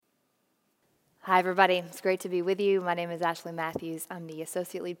Hi, everybody. It's great to be with you. My name is Ashley Matthews. I'm the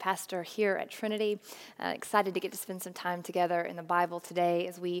Associate Lead Pastor here at Trinity. Excited to get to spend some time together in the Bible today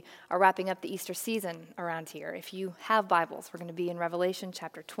as we are wrapping up the Easter season around here. If you have Bibles, we're going to be in Revelation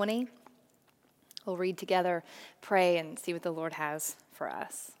chapter 20. We'll read together, pray, and see what the Lord has for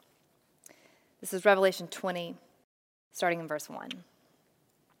us. This is Revelation 20, starting in verse 1.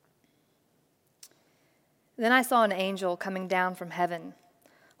 Then I saw an angel coming down from heaven,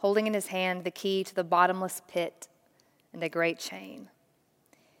 holding in his hand the key to the bottomless pit and a great chain.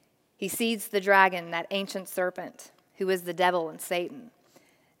 He seized the dragon, that ancient serpent, who is the devil and Satan,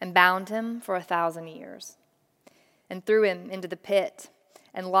 and bound him for 1,000 years, and threw him into the pit,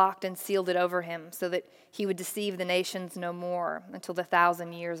 and locked and sealed it over him, so that he would deceive the nations no more until the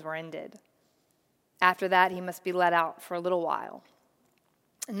 1,000 years were ended. After that, he must be let out for a little while.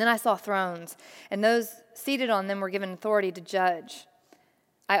 And then I saw thrones, and those seated on them were given authority to judge.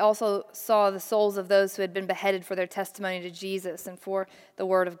 I also saw the souls of those who had been beheaded for their testimony to Jesus and for the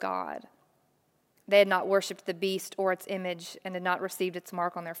word of God. They had not worshipped the beast or its image and had not received its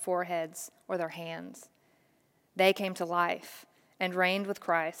mark on their foreheads or their hands. They came to life and reigned with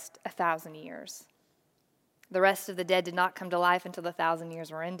Christ 1,000 years. The rest of the dead did not come to life until the 1,000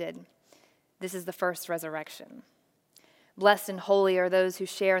 years were ended. This is the first resurrection. Blessed and holy are those who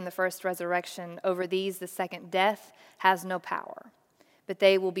share in the first resurrection. Over these the second death has no power. But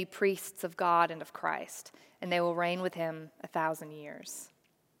they will be priests of God and of Christ, and they will reign with him 1,000 years.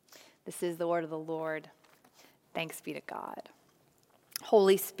 This is the word of the Lord. Thanks be to God.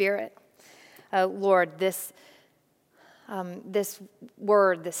 Holy Spirit, Lord, this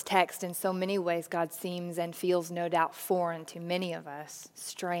word, this text, in so many ways, God, seems and feels no doubt foreign to many of us,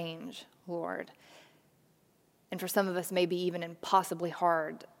 strange, Lord. And for some of us, maybe even impossibly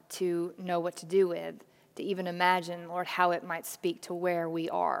hard to know what to do with, to even imagine, Lord, how it might speak to where we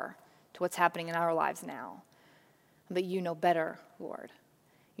are, to what's happening in our lives now. But you know better, Lord.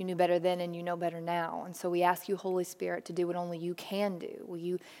 You knew better then and you know better now. And so we ask you, Holy Spirit, to do what only you can do. Will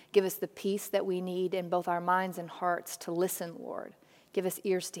you give us the peace that we need in both our minds and hearts to listen, Lord? Give us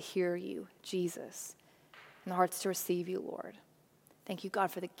ears to hear you, Jesus, and hearts to receive you, Lord. Thank you,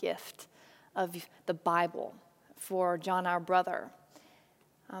 God, for the gift of the Bible, for John, our brother,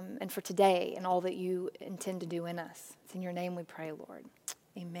 and for today and all that you intend to do in us. It's in your name we pray, Lord.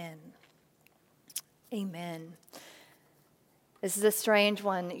 Amen. Amen. This is a strange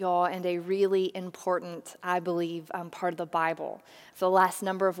one, y'all, and a really important, I believe, part of the Bible. For the last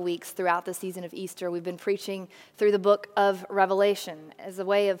number of weeks throughout the season of Easter, we've been preaching through the book of Revelation as a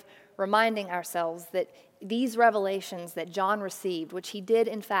way of reminding ourselves that these revelations that John received, which he did,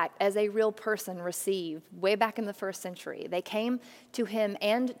 in fact, as a real person receive way back in the first century, they came to him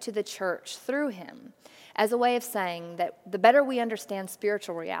and to the church through him as a way of saying that the better we understand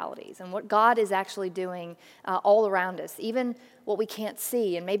spiritual realities and what God is actually doing all around us, even what we can't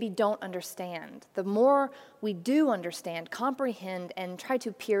see and maybe don't understand, the more we do understand, comprehend, and try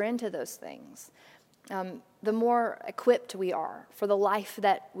to peer into those things, the more equipped we are for the life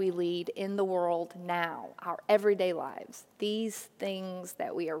that we lead in the world now, our everyday lives. These things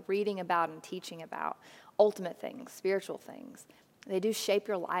that we are reading about and teaching about, ultimate things, spiritual things, they do shape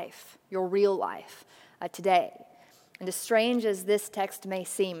your life, your real life today. And as strange as this text may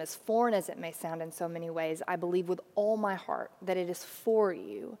seem, as foreign as it may sound in so many ways, I believe with all my heart that it is for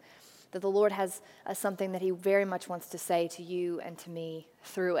you, that the Lord has something that he very much wants to say to you and to me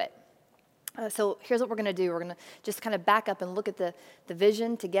through it. So here's what we're going to do. We're going to just kind of back up and look at the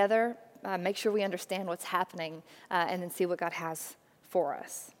vision together, make sure we understand what's happening, and then see what God has for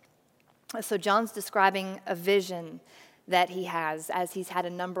us. So John's describing a vision that he has, as he's had a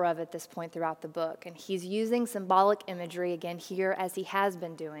number of at this point throughout the book. And he's using symbolic imagery, again, here, as he has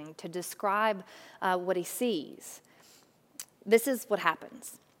been doing, to describe what he sees. This is what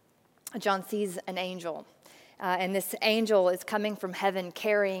happens. John sees an angel. And this angel is coming from heaven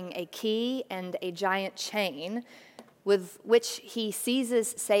carrying a key and a giant chain with which he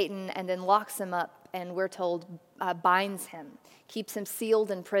seizes Satan and then locks him up, and we're told binds him, keeps him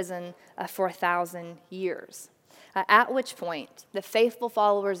sealed in prison for 1,000 years. At which point, the faithful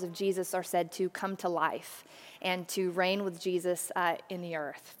followers of Jesus are said to come to life and to reign with Jesus in the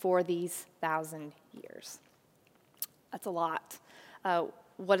earth for these 1,000 years. That's a lot.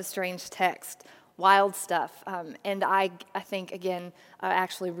 What a strange text. Wild stuff. And I think, again,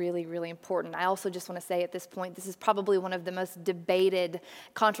 actually really, really important. I also just want to say at this point, this is probably one of the most debated,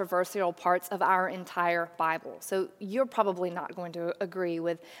 controversial parts of our entire Bible. So you're probably not going to agree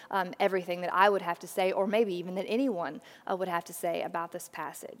with everything that I would have to say, or maybe even that anyone would have to say about this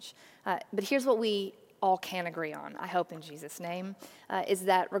passage. But here's what we all can agree on, I hope in Jesus' name, is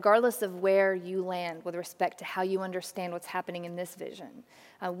that regardless of where you land with respect to how you understand what's happening in this vision,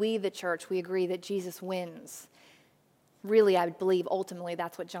 we, the church, we agree that Jesus wins. Really, I believe ultimately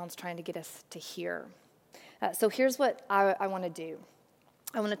that's what John's trying to get us to hear. So here's what I want to do.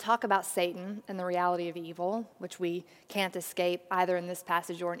 I want to talk about Satan and the reality of evil, which we can't escape either in this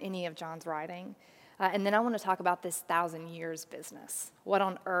passage or in any of John's writing. And then I want to talk about this 1,000 years business. What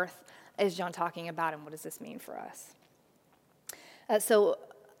on earth is John talking about, and what does this mean for us? So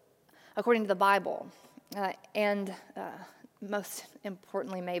according to the Bible, and most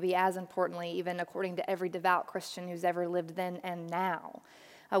importantly, maybe as importantly, even according to every devout Christian who's ever lived then and now,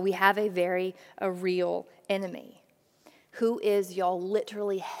 we have a real enemy who is, y'all,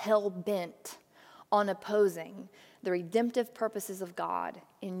 literally hell-bent on opposing the redemptive purposes of God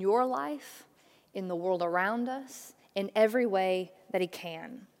in your life, in the world around us, in every way that he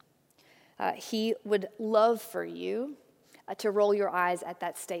can. He would love for you to roll your eyes at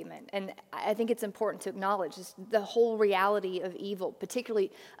that statement. And I think it's important to acknowledge the whole reality of evil,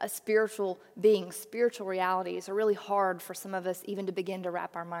 particularly a spiritual being. Spiritual realities are really hard for some of us even to begin to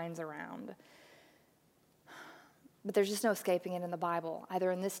wrap our minds around. But there's just no escaping it in the Bible,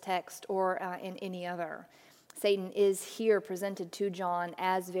 either in this text or in any other. Satan is here presented to John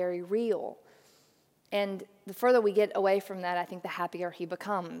as very real. And the further we get away from that, I think the happier he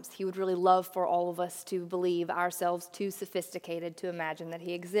becomes. He would really love for all of us to believe ourselves too sophisticated to imagine that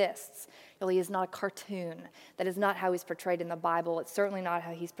he exists. He is not a cartoon. That is not how he's portrayed in the Bible. It's certainly not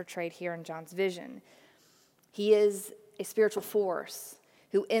how he's portrayed here in John's vision. He is a spiritual force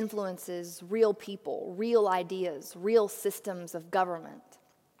who influences real people, real ideas, real systems of government,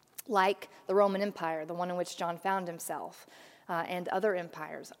 like the Roman Empire, the one in which John found himself, and other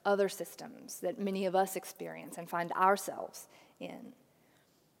empires, other systems that many of us experience and find ourselves in.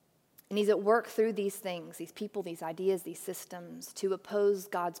 And he's at work through these things, these people, these ideas, these systems, to oppose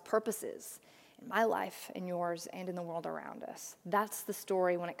God's purposes in my life, in yours, and in the world around us. That's the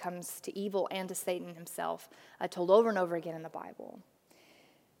story when it comes to evil and to Satan himself, told over and over again in the Bible.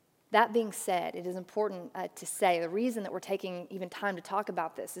 That being said, it is important to say the reason that we're taking even time to talk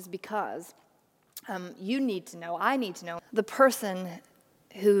about this is because you need to know, I need to know, the person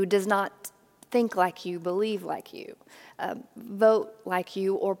who does not think like you, believe like you, vote like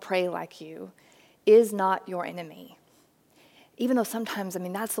you, or pray like you is not your enemy. Even though sometimes,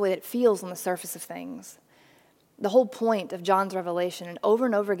 that's the way that it feels on the surface of things. The whole point of John's revelation, and over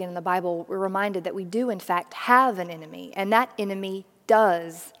again in the Bible, we're reminded that we do in fact have an enemy, and that enemy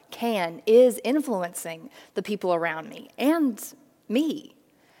is influencing the people around me and me.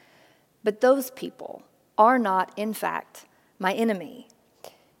 But those people are not, in fact, my enemy.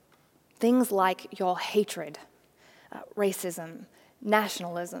 Things like your hatred, racism,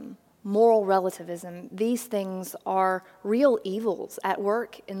 nationalism, moral relativism, these things are real evils at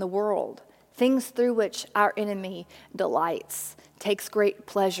work in the world, things through which our enemy delights, takes great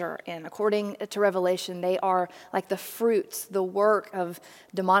pleasure in. According to Revelation, they are like the fruits, the work of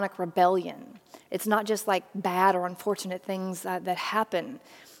demonic rebellion. It's not just like bad or unfortunate things that happen.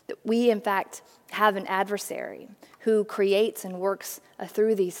 We, in fact, have an adversary who creates and works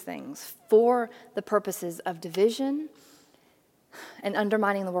through these things for the purposes of division and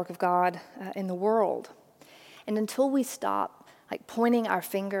undermining the work of God in the world. And until we stop pointing our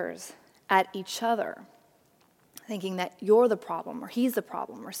fingers at each other, thinking that you're the problem, or he's the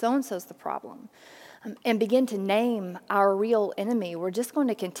problem, or so-and-so's the problem, and begin to name our real enemy, we're just going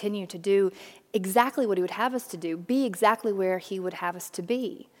to continue to do exactly what he would have us to do, be exactly where he would have us to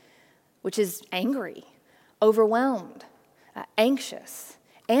be, which is angry, overwhelmed, anxious,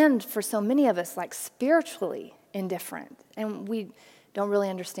 and for so many of us, spiritually indifferent. And we don't really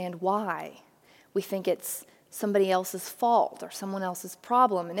understand why. We think it's somebody else's fault or someone else's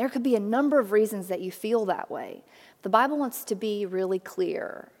problem. And there could be a number of reasons that you feel that way. The Bible wants to be really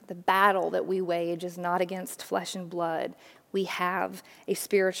clear. The battle that we wage is not against flesh and blood. We have a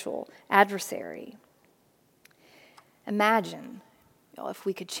spiritual adversary. Imagine, if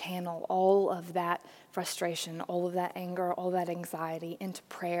we could channel all of that frustration, all of that anger, all that anxiety into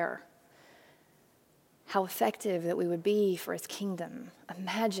prayer. How effective that we would be for his kingdom.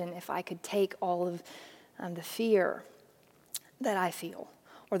 Imagine if I could take all of the fear that I feel,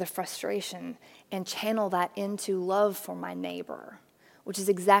 or the frustration, and channel that into love for my neighbor, which is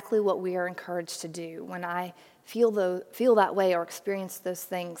exactly what we are encouraged to do. When I feel that way or experience those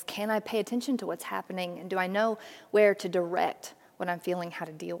things, can I pay attention to what's happening, and do I know where to direct what I'm feeling, how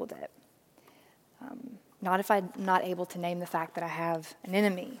to deal with it? Not if I'm not able to name the fact that I have an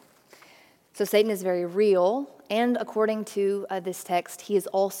enemy. So Satan is very real, and according to this text, he is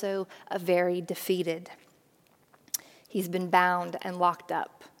also very defeated. He's been bound and locked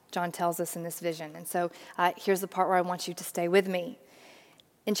up, John tells us in this vision. And so here's the part where I want you to stay with me.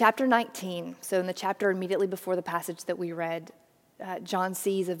 In chapter 19, so in the chapter immediately before the passage that we read, John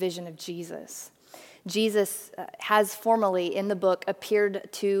sees a vision of Jesus. Jesus has formally in the book appeared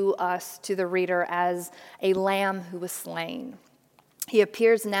to us, to the reader, as a lamb who was slain. He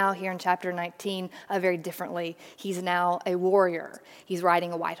appears now here in chapter 19 very differently. He's now a warrior. He's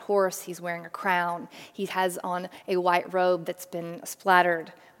riding a white horse. He's wearing a crown. He has on a white robe that's been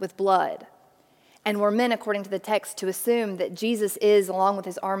splattered with blood. And we're meant, according to the text, to assume that Jesus is, along with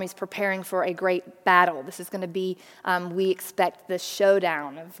his armies, preparing for a great battle. This is going to be, we expect, the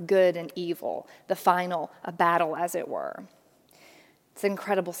showdown of good and evil, the final battle, as it were. It's an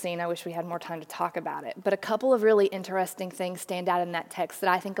incredible scene. I wish we had more time to talk about it. But a couple of really interesting things stand out in that text that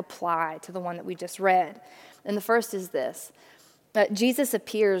I think apply to the one that we just read. And the first is this. Jesus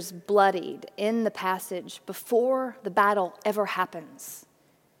appears bloodied in the passage before the battle ever happens.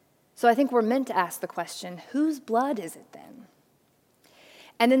 So I think we're meant to ask the question, whose blood is it then?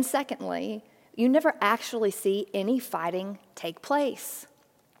 And then secondly, you never actually see any fighting take place.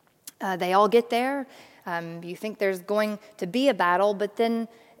 They all get there. You think there's going to be a battle, but then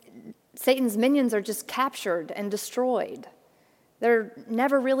Satan's minions are just captured and destroyed. There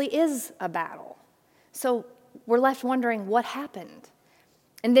never really is a battle. So we're left wondering what happened.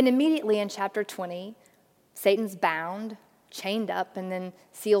 And then immediately in chapter 20, Satan's bound, chained up, and then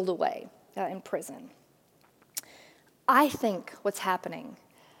sealed away in prison. I think what's happening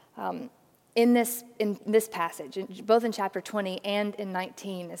in this passage, both in chapter 20 and in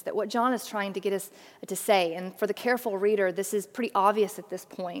 19, is that what John is trying to get us to say, and for the careful reader, this is pretty obvious at this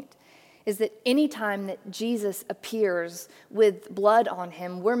point, is that any time that Jesus appears with blood on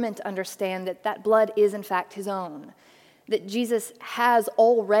him, we're meant to understand that that blood is in fact his own. That Jesus has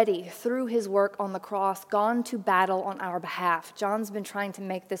already, through his work on the cross, gone to battle on our behalf. John's been trying to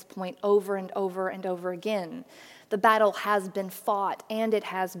make this point over and over and over again. The battle has been fought and it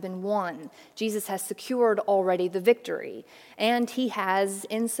has been won. Jesus has secured already the victory, and he has,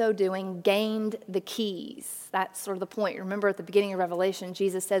 in so doing, gained the keys. That's sort of the point. Remember at the beginning of Revelation,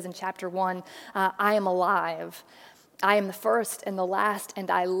 Jesus says in chapter 1, I am alive. I am the first and the last, and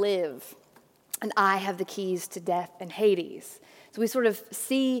I live. And I have the keys to death and Hades. So we sort of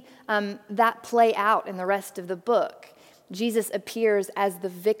see that play out in the rest of the book. Jesus appears as the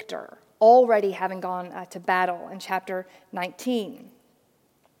victor, already having gone to battle in chapter 19.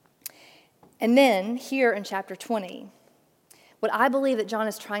 And then here in chapter 20, what I believe that John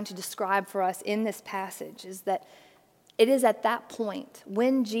is trying to describe for us in this passage is that it is at that point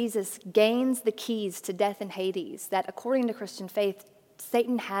when Jesus gains the keys to death and Hades that, according to Christian faith,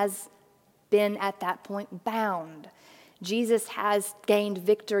 Satan has been at that point bound. Jesus has gained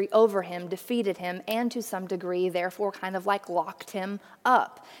victory over him, defeated him, and to some degree, therefore, kind of like locked him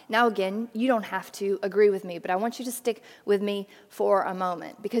up. Now, again, you don't have to agree with me, but I want you to stick with me for a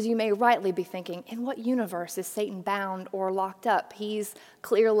moment, because you may rightly be thinking, in what universe is Satan bound or locked up? He's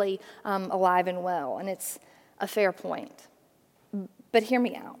clearly alive and well, and it's a fair point. But hear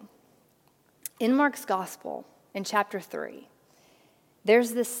me out. In Mark's Gospel, in chapter 3,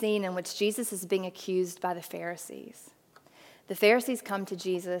 there's this scene in which Jesus is being accused by the Pharisees. The Pharisees come to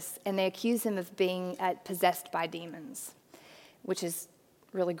Jesus and they accuse him of being possessed by demons, which is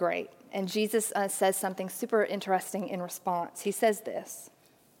really great. And Jesus says something super interesting in response. He says this: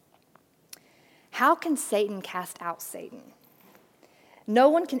 "How can Satan cast out Satan? No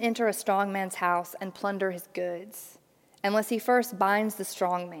one can enter a strong man's house and plunder his goods unless he first binds the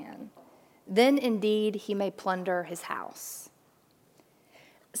strong man. Then indeed he may plunder his house."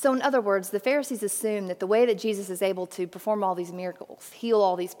 So in other words, the Pharisees assume that the way that Jesus is able to perform all these miracles, heal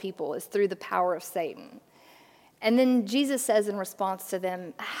all these people, is through the power of Satan. And then Jesus says in response to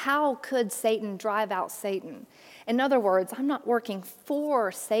them, how could Satan drive out Satan? In other words, I'm not working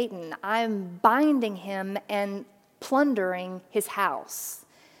for Satan. I'm binding him and plundering his house.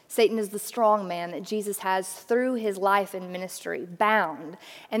 Satan is the strong man that Jesus has through his life and ministry, bound,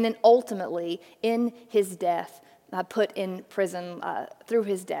 and then ultimately in his death, put in prison through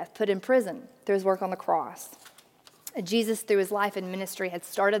his death, put in prison through his work on the cross. Jesus, through his life and ministry, had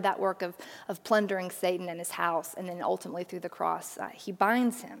started that work of plundering Satan and his house, and then ultimately through the cross, he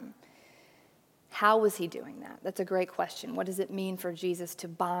binds him. How was he doing that? That's a great question. What does it mean for Jesus to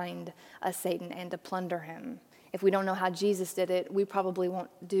bind Satan and to plunder him? If we don't know how Jesus did it, we probably won't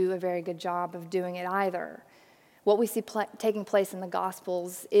do a very good job of doing it either. What we see taking place in the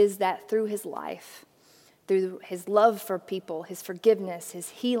Gospels is that through his life, through his love for people, his forgiveness, his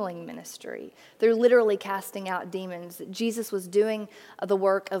healing ministry, through literally casting out demons. Jesus was doing the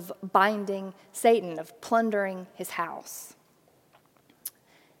work of binding Satan, of plundering his house.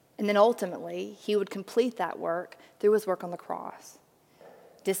 And then ultimately, he would complete that work through his work on the cross,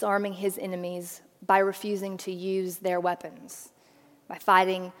 disarming his enemies by refusing to use their weapons, by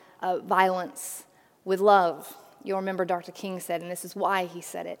fighting violence with love. You'll remember Dr. King said, and this is why he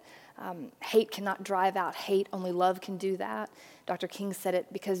said it, hate cannot drive out hate, only love can do that. Dr. King said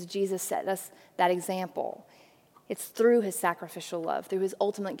it because Jesus set us that example. It's through his sacrificial love, through his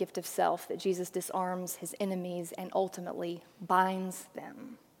ultimate gift of self, that Jesus disarms his enemies and ultimately binds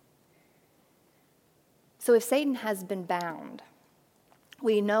them. So if Satan has been bound,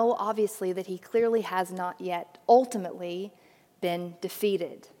 we know obviously that he clearly has not yet ultimately been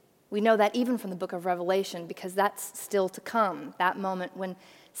defeated. We know that even from the book of Revelation, because that's still to come, that moment when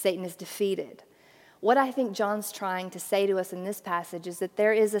Satan is defeated. What I think John's trying to say to us in this passage is that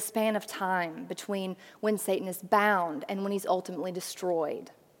there is a span of time between when Satan is bound and when he's ultimately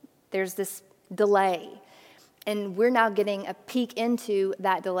destroyed. There's this delay. And we're now getting a peek into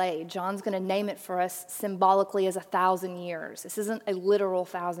that delay. John's going to name it for us symbolically as 1,000 years. This isn't a literal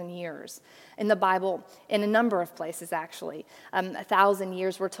 1,000 years. In the Bible, in a number of places actually, 1,000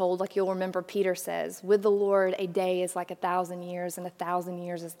 years we're told, like you'll remember Peter says, with the Lord a day is like 1,000 years and 1,000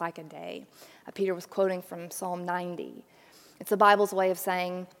 years is like a day. Peter was quoting from Psalm 90. It's the Bible's way of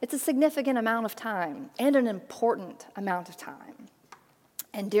saying it's a significant amount of time and an important amount of time.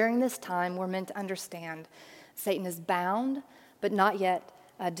 And during this time, we're meant to understand Satan is bound, but not yet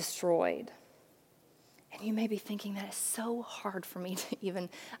destroyed. And you may be thinking that is so hard for me to even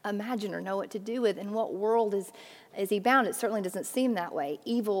imagine or know what to do with. In what world is he bound? It certainly doesn't seem that way.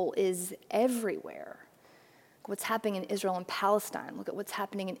 Evil is everywhere. What's happening in Israel and Palestine. Look at what's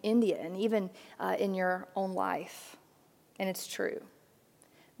happening in India and even in your own life. And it's true.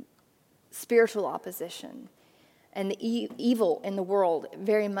 Spiritual opposition and the evil in the world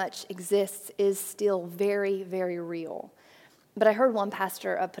very much exists, is still very, very real. But I heard one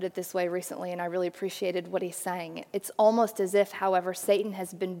pastor put it this way recently, and I really appreciated what he's saying. It's almost as if, however, Satan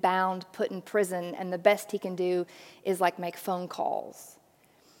has been bound, put in prison, and the best he can do is like make phone calls.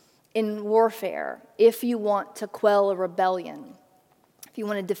 In warfare, if you want to quell a rebellion, if you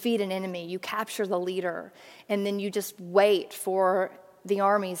want to defeat an enemy, you capture the leader, and then you just wait for the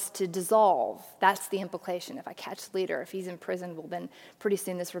armies to dissolve. That's the implication. If I catch the leader, if he's in prison, well, then pretty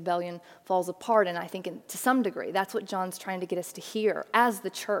soon this rebellion falls apart. And I think to some degree, that's what John's trying to get us to hear as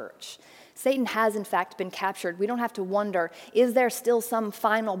the church. Satan has, in fact, been captured. We don't have to wonder, is there still some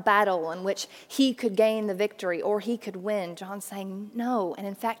final battle in which he could gain the victory or he could win? John's saying no. And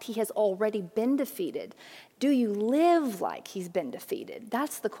in fact, he has already been defeated. Do you live like he's been defeated?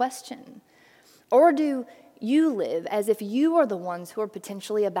 That's the question. Or do you live as if you are the ones who are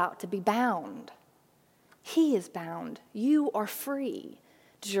potentially about to be bound? He is bound. You are free.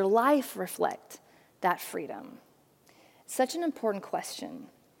 Does your life reflect that freedom? Such an important question.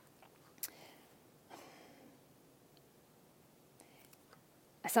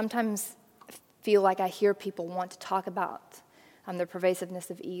 I sometimes feel like I hear people want to talk about the pervasiveness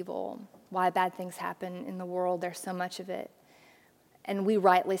of evil, why bad things happen in the world. There's so much of it. And we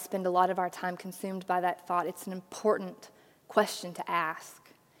rightly spend a lot of our time consumed by that thought. It's an important question to ask.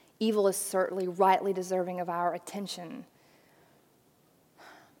 Evil is certainly rightly deserving of our attention.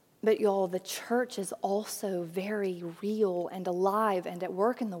 But y'all, the church is also very real and alive and at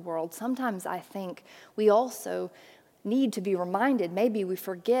work in the world. Sometimes I think we also need to be reminded, maybe we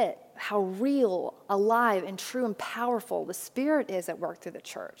forget how real, alive, and true and powerful the Spirit is at work through the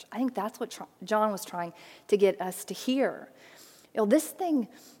church. I think that's what John was trying to get us to hear. You know, this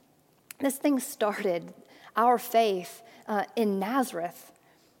thing started, our faith in Nazareth.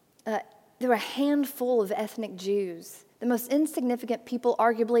 There were a handful of ethnic Jews, the most insignificant people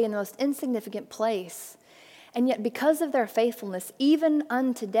arguably in the most insignificant place. And yet because of their faithfulness, even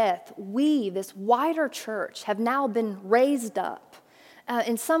unto death, we, this wider church, have now been raised up,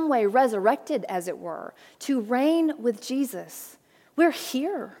 in some way resurrected, as it were, to reign with Jesus. We're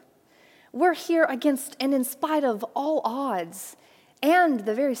here. We're here against and in spite of all odds and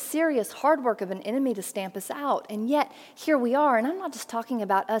the very serious hard work of an enemy to stamp us out. And yet, here we are. And I'm not just talking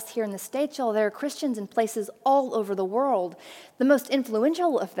about us here in the States, y'all. There are Christians in places all over the world. The most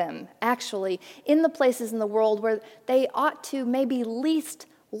influential of them, actually, in the places in the world where they ought to maybe least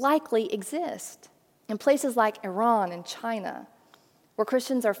likely exist. In places like Iran and China, where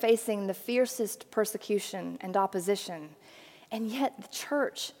Christians are facing the fiercest persecution and opposition. And yet, the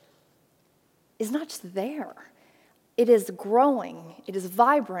church is not just there. It is growing. It is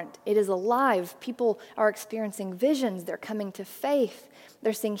vibrant. It is alive. People are experiencing visions. They're coming to faith.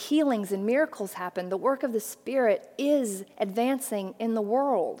 They're seeing healings and miracles happen. The work of the Spirit is advancing in the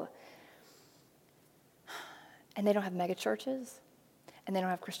world. And they don't have mega churches, and they don't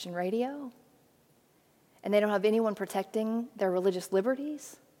have Christian radio, and they don't have anyone protecting their religious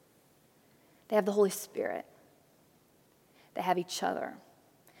liberties. They have the Holy Spirit. They have each other.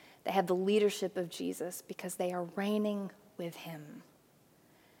 They have the leadership of Jesus because they are reigning with him.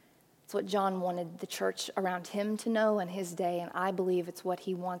 It's what John wanted the church around him to know in his day, and I believe it's what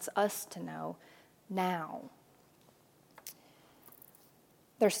he wants us to know now.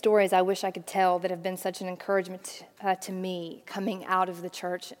 There are stories I wish I could tell that have been such an encouragement to me coming out of the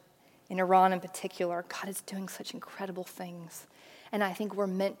church in Iran in particular. God is doing such incredible things, and I think we're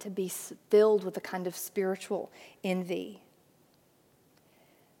meant to be filled with a kind of spiritual envy.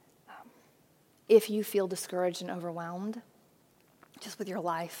 If you feel discouraged and overwhelmed just with your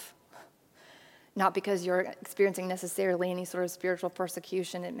life, not because you're experiencing necessarily any sort of spiritual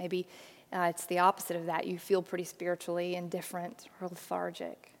persecution, it may be it's the opposite of that. You feel pretty spiritually indifferent or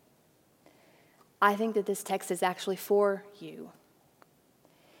lethargic. I think that this text is actually for you,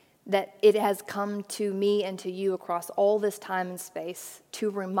 that it has come to me and to you across all this time and space to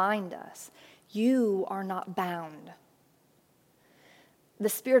remind us you are not bound. The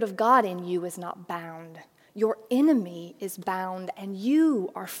Spirit of God in you is not bound. Your enemy is bound and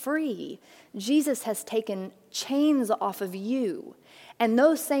you are free. Jesus has taken chains off of you, and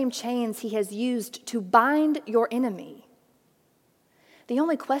those same chains he has used to bind your enemy. The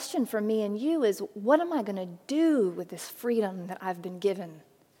only question for me and you is, what am I going to do with this freedom that I've been given?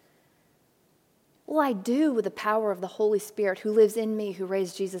 What will I do with the power of the Holy Spirit who lives in me, who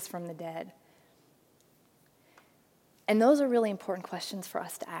raised Jesus from the dead? And those are really important questions for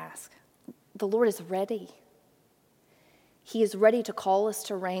us to ask. The Lord is ready. He is ready to call us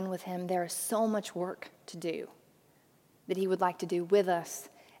to reign with him. There is so much work to do that he would like to do with us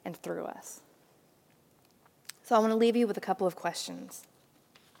and through us. So I want to leave you with a couple of questions.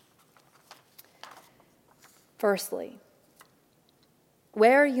 Firstly,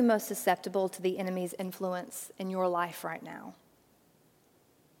 where are you most susceptible to the enemy's influence in your life right now?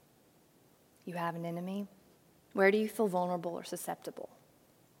 You have an enemy. Where do you feel vulnerable or susceptible?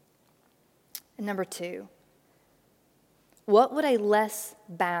 And number two, what would a less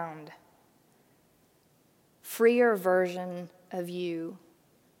bound, freer version of you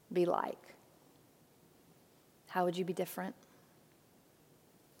be like? How would you be different?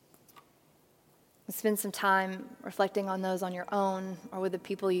 Spend some time reflecting on those on your own or with the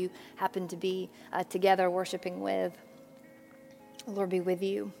people you happen to be together worshiping with. The Lord be with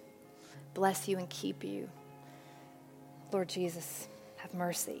you, bless you and keep you. Lord Jesus, have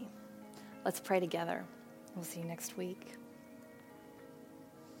mercy. Let's pray together. We'll see you next week.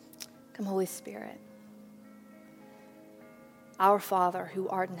 Come, Holy Spirit. Our Father, who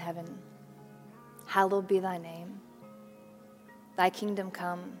art in heaven, hallowed be thy name. Thy kingdom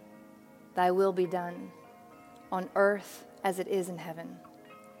come, thy will be done, on earth as it is in heaven.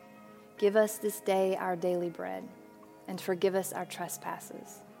 Give us this day our daily bread, and forgive us our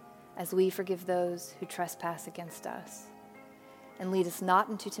trespasses, as we forgive those who trespass against us. And lead us not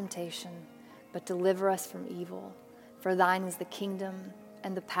into temptation, but deliver us from evil. For thine is the kingdom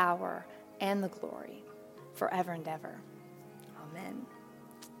and the power and the glory forever and ever. Amen.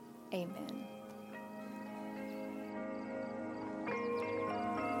 Amen.